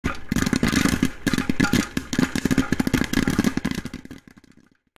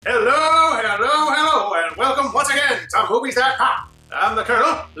again to Movies That Pop. I'm the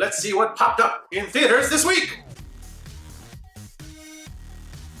Kernel. Let's see what popped up in theaters this week.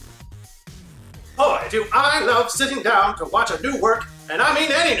 Boy, do I love sitting down to watch a new work, and I mean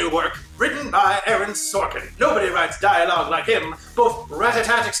any new work, written by Aaron Sorkin. Nobody writes dialogue like him, both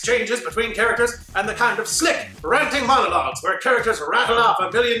rat-a-tat exchanges between characters and the kind of slick, ranting monologues where characters rattle off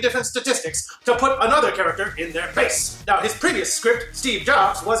a million different statistics to put another character in their place. Now, his previous script, Steve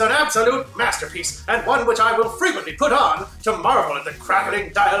Jobs, was an absolute masterpiece, and one which I will frequently put on to marvel at the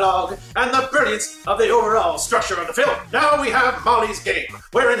crackling dialogue and the brilliance of the overall structure of the film. Now we have Molly's Game,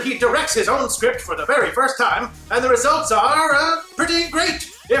 wherein he directs his own script for the very first time, and the results are, pretty great,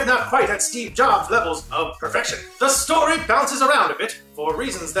 if not quite at Steve Jobs' levels of perfection. The story bounces around a bit, for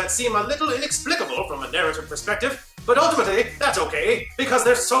reasons that seem a little inexplicable from a narrative perspective, but ultimately, that's okay, because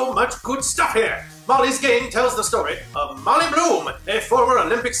there's so much good stuff here. Molly's Game tells the story of Molly Bloom, a former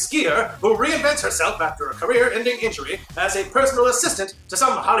Olympic skier who reinvents herself after a career-ending injury as a personal assistant to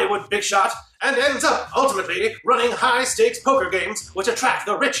some Hollywood big shot, and ends up, ultimately, running high-stakes poker games which attract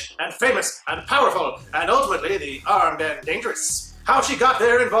the rich and famous and powerful, and ultimately the armed and dangerous. How she got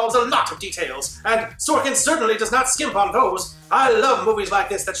there involves a lot of details, and Sorkin certainly does not skimp on those. I love movies like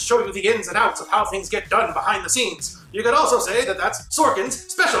this that show you the ins and outs of how things get done behind the scenes. You could also say that that's Sorkin's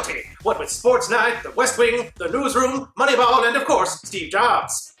specialty, what with Sports Night, The West Wing, The Newsroom, Moneyball, and of course, Steve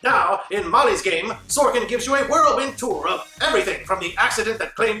Jobs. Now, in Molly's Game, Sorkin gives you a whirlwind tour of everything from the accident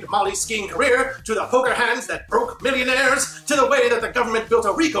that claimed Molly's skiing career, to the poker hands that broke millionaires, to the way that the government built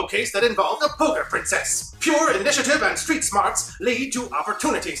a RICO case that involved a poker princess. Pure initiative and street smarts lead to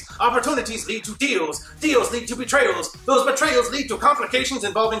opportunities. Opportunities lead to deals. Deals lead to betrayals. Those betrayals lead to complications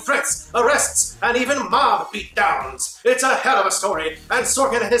involving threats, arrests, and even mob beatdowns. It's a hell of a story, and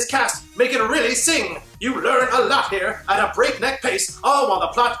Sorkin and his cast make it really sing. You learn a lot here at a breakneck pace, all while the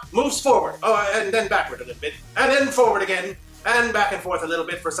plot moves forward. Oh, and then backward a little bit, and then forward again, and back and forth a little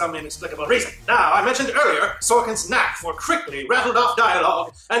bit for some inexplicable reason. Now, I mentioned earlier Sorkin's knack for quickly rattled-off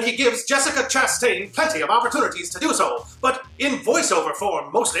dialogue, and he gives Jessica Chastain plenty of opportunities to do so, but in voiceover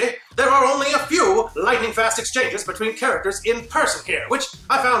form mostly. There are only a few lightning-fast exchanges between characters in person here, which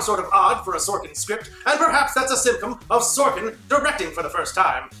I found sort of odd for a Sorkin script, and perhaps that's a symptom of Sorkin directing for the first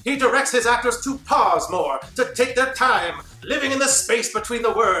time. He directs his actors to pause more, to take their time, living in the space between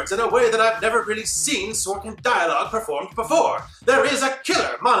the words in a way that I've never really seen Sorkin dialogue performed before. There is a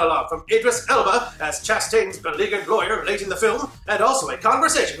killer monologue from Idris Elba as Chastain's beleaguered lawyer late in the film, and also a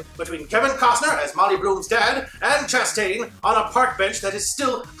conversation between Kevin Costner as Molly Bloom's dad and Chastain on a park bench that is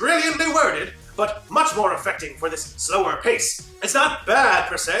still brilliantly worded, but much more affecting for this slower pace. It's not bad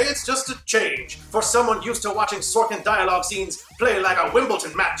per se, it's just a change for someone used to watching Sorkin dialogue scenes play like a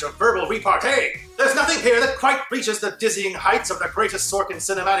Wimbledon match of verbal repartee. There's nothing here that quite reaches the dizzying heights of the greatest Sorkin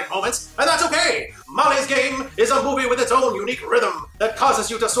cinematic moments, and that's okay. Molly's Game is a movie with its own unique rhythm that causes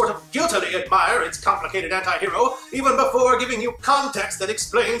you to sort of guiltily admire its complicated anti-hero, even before giving you context that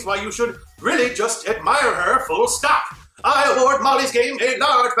explains why you should really just admire her full stop. I award Molly's Game a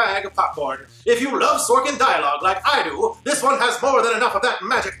large bag of popcorn. If you love Sorkin dialogue like I do, this one has more than enough of that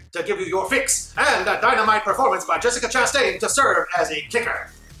magic to give you your fix, and a dynamite performance by Jessica Chastain to serve as a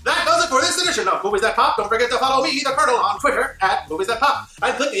kicker. That does it for this edition of Movies That Pop. Don't forget to follow me, the Kernel, on Twitter at Movies That Pop.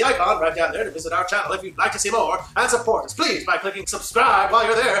 And click the icon right down there to visit our channel if you'd like to see more. And support us, please, by clicking subscribe while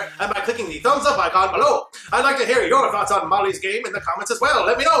you're there, and by clicking the thumbs up icon below. I'd like to hear your thoughts on Molly's Game in the comments as well.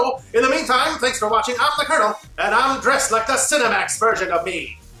 Let me know. In the meantime, thanks for watching. I'm the Kernel, and I'm dressed like the Cinemax version of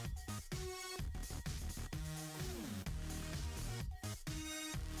me.